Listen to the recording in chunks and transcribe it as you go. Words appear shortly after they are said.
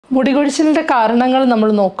മുടികൊഴിച്ചിലിൻ്റെ കാരണങ്ങൾ നമ്മൾ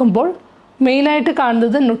നോക്കുമ്പോൾ മെയിനായിട്ട്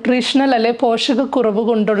കാണുന്നത് ന്യൂട്രീഷണൽ അല്ലെ പോഷകക്കുറവ്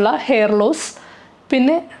കൊണ്ടുള്ള ഹെയർ ലോസ്,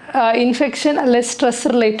 പിന്നെ ഇൻഫെക്ഷൻ അല്ലെ സ്ട്രെസ്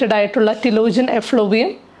റിലേറ്റഡ് ആയിട്ടുള്ള ടിലോജൻ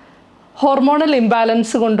എഫ്ലൂവിയം, ഹോർമോണൽ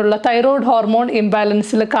ഇംബാലൻസ് കൊണ്ടുള്ള തൈറോയ്ഡ് ഹോർമോൺ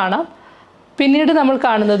ഇംബാലൻസിൽ കാണാം. പിന്നീട് നമ്മൾ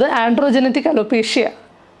കാണുന്നത് ആൻഡ്രോജനറ്റിക് അലോപേഷ്യ,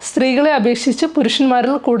 സ്ത്രീകളെ അപേക്ഷിച്ച്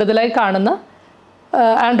പുരുഷന്മാരിൽ കൂടുതലായി കാണുന്ന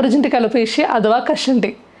ആൻഡ്രോജനറ്റിക് അലോപേഷ്യ അഥവാ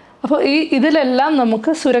കഷണ്ടി. അപ്പോൾ ഇതിലെല്ലാം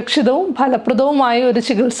നമുക്ക് സുരക്ഷിതവും ഫലപ്രദവുമായ ഒരു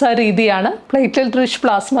ചികിത്സാ രീതിയാണ് പ്ലേറ്റ്ലെറ്റ് റിച്ച്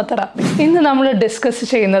പ്ലാസ്മ തെറാപ്പി. ഇന്ന് നമ്മൾ ഡിസ്കസ്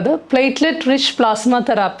ചെയ്യുന്നത് പ്ലേറ്റ്ലെറ്റ് റിച്ച് പ്ലാസ്മ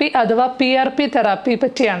തെറാപ്പി അഥവാ PRP തെറാപ്പി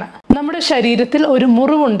പറ്റിയാണ്. നമ്മുടെ ശരീരത്തിൽ ഒരു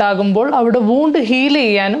മുറിവുണ്ടാകുമ്പോൾ അവിടെ വൂണ്ട് ഹീൽ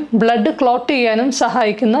ചെയ്യാനും ബ്ലഡ് ക്ലോട്ട് ചെയ്യാനും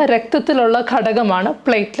സഹായിക്കുന്ന രക്തത്തിലുള്ള ഘടകമാണ്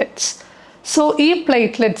പ്ലേറ്റ്ലെറ്റ്സ്. സോ ഈ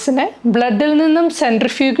പ്ലേറ്റ്ലെറ്റ്സിനെ ബ്ലഡിൽ നിന്നും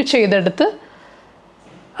സെൻട്രിഫ്യൂഗ് ചെയ്തെടുത്ത്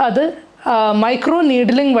അത് മൈക്രോ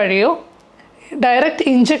നീഡിലിംഗ് വഴിയോ ഡയറക്റ്റ്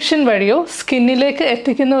ഇഞ്ചക്ഷൻ വഴിയോ സ്കിന്നിലേക്ക്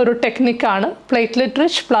എത്തിക്കുന്ന ഒരു ടെക്നിക്കാണ് പ്ലേറ്റ്ലെറ്റ്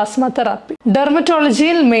റിച്ച് പ്ലാസ്മ തെറാപ്പി.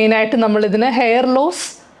 ഡെർമറ്റോളജിയിൽ മെയിനായിട്ട് നമ്മൾ ഇതിനെ hair loss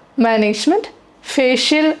management,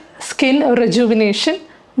 facial skin rejuvenation,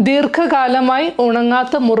 ദീർഘകാലമായി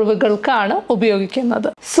ഉണങ്ങാത്ത മുറിവുകൾക്കാണ് ഉപയോഗിക്കുന്നത്.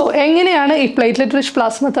 സോ എങ്ങനെയാണ് ഈ platelet rich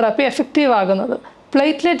plasma therapy effective ആകുന്നത്?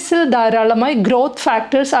 പ്ലേറ്റ്ലെറ്റ്സിൽ ധാരാളമായി ഗ്രോത്ത്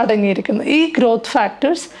ഫാക്ടേഴ്സ് അടങ്ങിയിരിക്കുന്നു. ഈ growth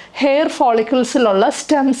factors hair ഫോളിക്കിൾസിലുള്ള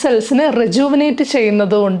stem സെൽസിനെ rejuvenate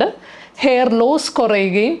ചെയ്യുന്നതുകൊണ്ട് ഹെയർ ലോസ്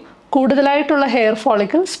കുറയുകയും കൂടുതലായിട്ടുള്ള ഹെയർ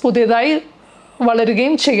ഫോളിക്കിൾസ് പുതിയതായി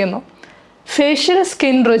വളരുകയും ചെയ്യുന്നു. Facial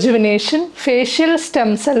skin rejuvenation, facial stem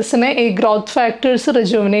സെൽസിനെ ഈ ഗ്രോത്ത് ഫാക്ടേഴ്സ്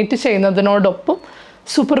റെജുവിനേറ്റ് ചെയ്യുന്നതിനോടൊപ്പം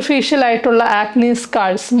സൂപ്പർഫിഷ്യൽ ആയിട്ടുള്ള ആക്നി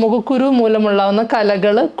സ്കാർസ്, മുഖക്കുരു മൂലമുണ്ടാകുന്ന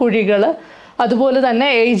കലകൾ, കുഴികൾ, അതുപോലെ തന്നെ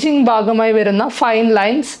ഏജിങ് ഭാഗമായി വരുന്ന ഫൈൻ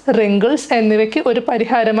ലൈൻസ്, റിങ്കിൾസ് എന്നിവയ്ക്ക് ഒരു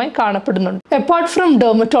പരിഹാരമായി കാണപ്പെടുന്നുണ്ട്. Apart from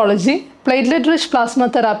dermatology, platelet rich plasma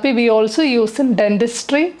therapy we also use in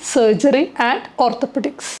dentistry, surgery and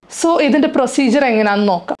orthopaedics. So ഇതിൻ്റെ പ്രൊസീജിയർ എങ്ങനെയാണെന്ന്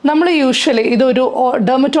നോക്കാം. നമ്മൾ യൂഷ്വലി ഇതൊരു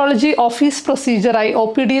ഡെർമറ്റോളജി ഓഫീസ് പ്രൊസീജിയറായി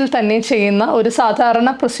OPDയിൽ തന്നെ ചെയ്യുന്ന ഒരു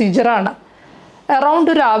സാധാരണ പ്രൊസീജിയറാണ്. അറൗണ്ട്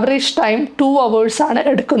ഒരു ആവറേജ് ടൈം 2 hours ആണ്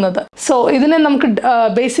എടുക്കുന്നത്. സോ ഇതിനെ നമുക്ക്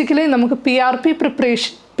ബേസിക്കലി നമുക്ക് PRP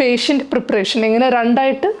പ്രിപ്പറേഷൻ, പേഷ്യൻ്റ് പ്രിപ്പറേഷൻ ഇങ്ങനെ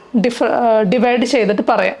രണ്ടായിട്ട് ഡിവൈഡ് ചെയ്തിട്ട്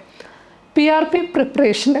പറയാം. PRP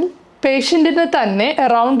പ്രിപ്പറേഷനിൽ പേഷ്യൻറ്റിന് തന്നെ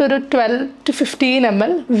അറൗണ്ട് ഒരു 12 to 15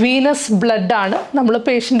 ml വീനസ് ബ്ലഡാണ് നമ്മൾ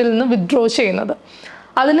പേഷ്യൻറ്റിൽ നിന്ന് വിത്ഡ്രോ ചെയ്യുന്നത്.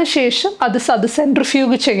 അതിനുശേഷം അത്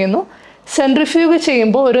സെൻട്രിഫ്യൂഗ് ചെയ്യുന്നു. സെൻട്രിഫ്യൂഗ്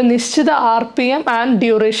ചെയ്യുമ്പോൾ ഒരു നിശ്ചിത RPM ആൻഡ്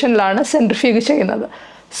ഡ്യൂറേഷനിലാണ് സെൻട്രിഫ്യൂഗ് ചെയ്യുന്നത്.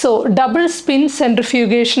 സോ ഡബിൾ സ്പിൻ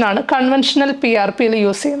സെൻട്രിഫ്യൂഗേഷൻ ആണ് കൺവെൻഷണൽ PRPയിൽ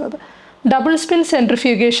യൂസ് ചെയ്യുന്നത്. ഡബിൾ സ്പിൻ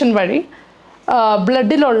സെൻട്രിഫ്യൂഗേഷൻ വഴി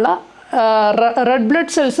ബ്ലഡിലുള്ള red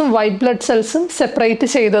blood സെൽസും white blood സെൽസും separate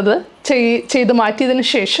ചെയ്ത് മാറ്റിയതിന്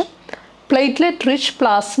ശേഷം പ്ലേറ്റ്ലെറ്റ് റിച്ച്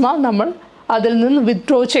പ്ലാസ്മ നമ്മൾ അതിൽ നിന്ന്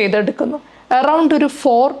വിത്ഡ്രോ ചെയ്തെടുക്കുന്നു. അറൗണ്ട് ഒരു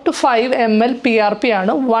 4 to 5 ml PRP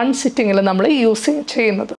ആണ് 1 സിറ്റിങ്ങിൽ നമ്മൾ യൂസ്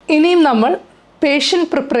ചെയ്യുന്നത്. ഇനിയും നമ്മൾ പേഷ്യൻ്റ്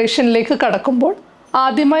പ്രിപ്പറേഷനിലേക്ക് കടക്കുമ്പോൾ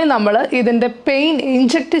ആദ്യമായി നമ്മൾ ഇതിൻ്റെ പെയിൻ,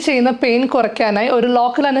 ഇഞ്ചക്റ്റ് ചെയ്യുന്ന പെയിൻ കുറയ്ക്കാനായി ഒരു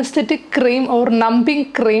local anaesthetic cream or numbing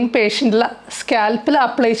cream പേഷ്യൻ്റിൽ സ്കാൽപ്പിൽ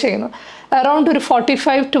അപ്ലൈ ചെയ്യുന്നു. അറൗണ്ട് ഒരു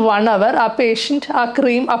 45 to 1 hour ആ പേഷ്യൻ്റ് ആ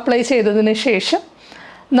ക്രീം അപ്ലൈ ചെയ്തതിന് ശേഷം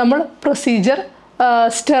നമ്മൾ പ്രൊസീജിയർ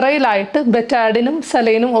സ്റ്റെറൈലായിട്ട് ബെറ്റാഡിനും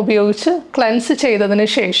സലൈനും ഉപയോഗിച്ച് ക്ലെൻസ് ചെയ്തതിന്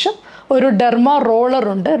ശേഷം ഒരു ഡെർമ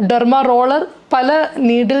റോളറുണ്ട്. ഡെർമ റോളർ പല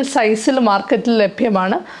നീഡിൽ സൈസിൽ മാർക്കറ്റിൽ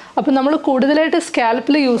ലഭ്യമാണ്. അപ്പോൾ നമ്മൾ കൂടുതലായിട്ട്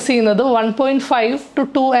സ്കാൽപ്പിൽ യൂസ് ചെയ്യുന്നത് 1.5 to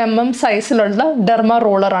 2 mm സൈസിലുള്ള ഡെർമ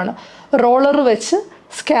റോളറാണ്. റോളർ വെച്ച്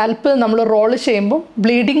സ്കാൽപ്പ് നമ്മൾ റോൾ ചെയ്യുമ്പോൾ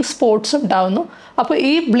ബ്ലീഡിങ് സ്പോട്ട്സ് ഉണ്ടാകുന്നു. അപ്പോൾ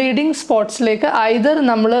ഈ ബ്ലീഡിങ് സ്പോട്ട്സിലേക്ക് ഐദർ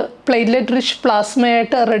നമ്മൾ പ്ലേറ്റ്ലെറ്റ് റിച്ച്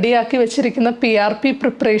പ്ലാസ്മയായിട്ട് റെഡിയാക്കി വെച്ചിരിക്കുന്ന PRP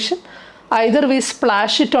preparation, either V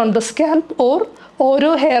splash it on the scalp or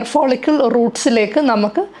ഓരോ ഹെയർ ഫോളിക്കിൾ റൂട്ട്സിലേക്ക്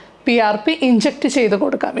നമുക്ക് PRP ഇഞ്ചക്റ്റ് ചെയ്ത്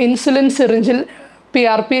കൊടുക്കാം. ഇൻസുലിൻ സിറിഞ്ചിൽ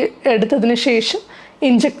PRP എടുത്തതിന് ശേഷം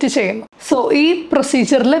ഇഞ്ചക്റ്റ് ചെയ്യുന്നു. സോ ഈ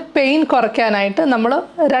പ്രൊസീജിയറിൽ പെയിൻ കുറയ്ക്കാനായിട്ട് നമ്മൾ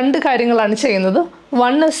 2 കാര്യങ്ങളാണ് ചെയ്യുന്നത്.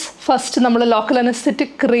 വൺ ഇസ് ഫസ്റ്റ് നമ്മൾ ലോക്കൽ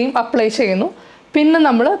അനസ്തെറ്റിക് ക്രീം അപ്ലൈ ചെയ്യുന്നു. പിന്നെ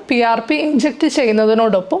നമ്മൾ PRP ഇഞ്ചക്റ്റ്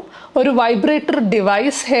ചെയ്യുന്നതിനോടൊപ്പം ഒരു vibrator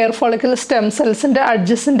device hair follicle stem സെൽസിൻ്റെ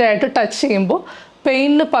adjacent ആയിട്ട് ടച്ച് ചെയ്യുമ്പോൾ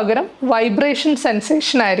പെയിനിന് പകരം വൈബ്രേഷൻ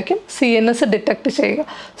സെൻസേഷൻ ആയിരിക്കും CNS ഡിറ്റക്റ്റ് ചെയ്യുക.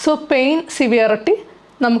 സോ പെയിൻ സിവിയറിറ്റി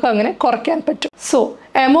നമുക്കങ്ങനെ കുറയ്ക്കാൻ പറ്റും. So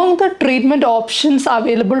among the treatment options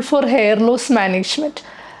available for hair loss management,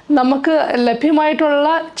 നമുക്ക് ലഭ്യമായിട്ടുള്ള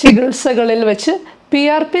ചികിത്സകളിൽ വെച്ച്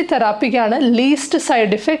PRP തെറാപ്പിക്കാണ് least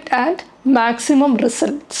side effect and maximum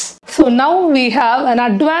results. So now we have an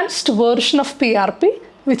advanced version of PRP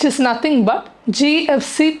which is nothing but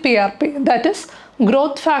GFC PRP, that is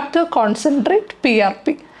growth factor concentrate PRP.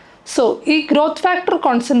 So growth factor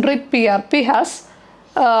concentrate PRP has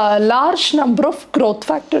a large number of growth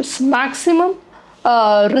factors. Maximum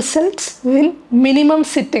results in minimum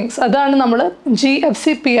sittings. അതാണ് നമ്മൾ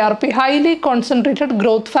GFC PRP highly concentrated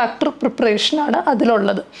growth factor പ്രിപ്പറേഷനാണ്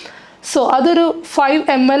അതിലുള്ളത്. So അതൊരു 5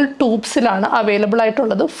 ml ട്യൂബ്സിലാണ് available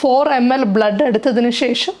ആയിട്ടുള്ളത്. 4 ml blood എടുത്തതിന്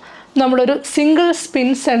ശേഷം നമ്മളൊരു single spin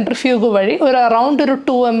centrifuge വഴി around ഒരു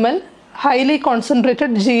 2 ml highly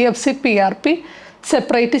concentrated GFC PRP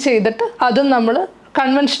separate ചെയ്തിട്ട് അതും നമ്മൾ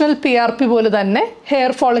കൺവെൻഷണൽ PRP പോലെ തന്നെ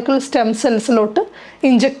ഹെയർ ഫോളിക്കിൾ സ്റ്റെം സെൽസിലോട്ട്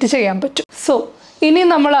ഇഞ്ചെക്റ്റ് ചെയ്യാൻ പറ്റും. സോ ഇനി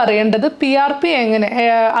നമ്മൾ അറിയേണ്ടത് PRP എങ്ങനെ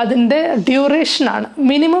അതിൻ്റെ ഡ്യൂറേഷനാണ്.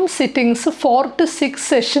 Minimum sittings 4 to 6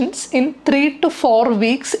 sessions in 3 to 4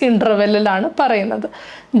 weeks ഇൻ്റർവെല്ലിലാണ് പറയുന്നത്.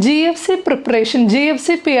 GFC പ്രിപ്പറേഷൻ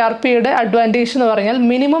GFC PRPയുടെ അഡ്വാൻറ്റേജ് എന്ന് പറഞ്ഞാൽ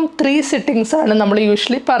മിനിമം 3 സിറ്റിങ്സ് ആണ് നമ്മൾ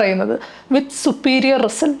യൂഷ്വലി പറയുന്നത് വിത്ത് സുപ്പീരിയർ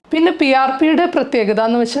റിസൾട്ട്. പിന്നെ PRPയുടെ പ്രത്യേകത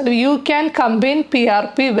എന്ന് വെച്ചാൽ you can combine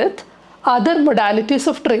PRP with other modalities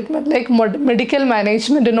of treatment like medical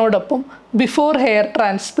മാനേജ്മെൻറ്റിനോടൊപ്പം before hair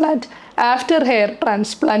transplant, after hair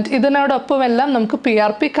transplant, ഇതിനോടൊപ്പം എല്ലാം നമുക്ക്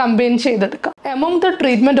PRP കമ്പൈൻ ചെയ്തെടുക്കാം. Among the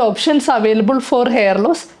treatment options available for hair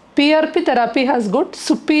loss, PRP therapy has good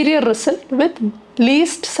superior result with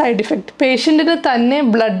least side effect. പേഷ്യൻറ്റിന് തന്നെ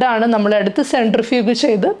ബ്ലഡാണ് നമ്മളെടുത്ത് centrifuge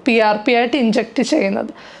ചെയ്ത് PRP ആയിട്ട് inject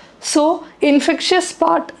ചെയ്യുന്നത്. So infectious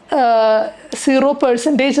part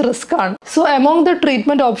 0% risk ആണ്. So among the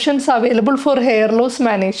treatment options available for hair loss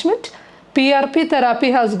management, PRP therapy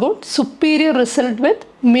has good superior result with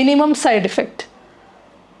minimum side effect.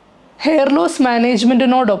 Hair loss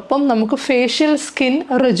മാനേജ്മെൻറ്റിനോടൊപ്പം നമുക്ക് facial skin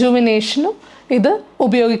റിജുവിനേഷനും ഇത്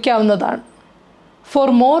ഉപയോഗിക്കാവുന്നതാണ്.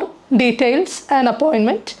 For more details and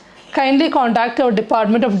appointment kindly contact our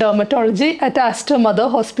Department of Dermatology at Aster Mother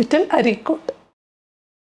Hospital, Areekode.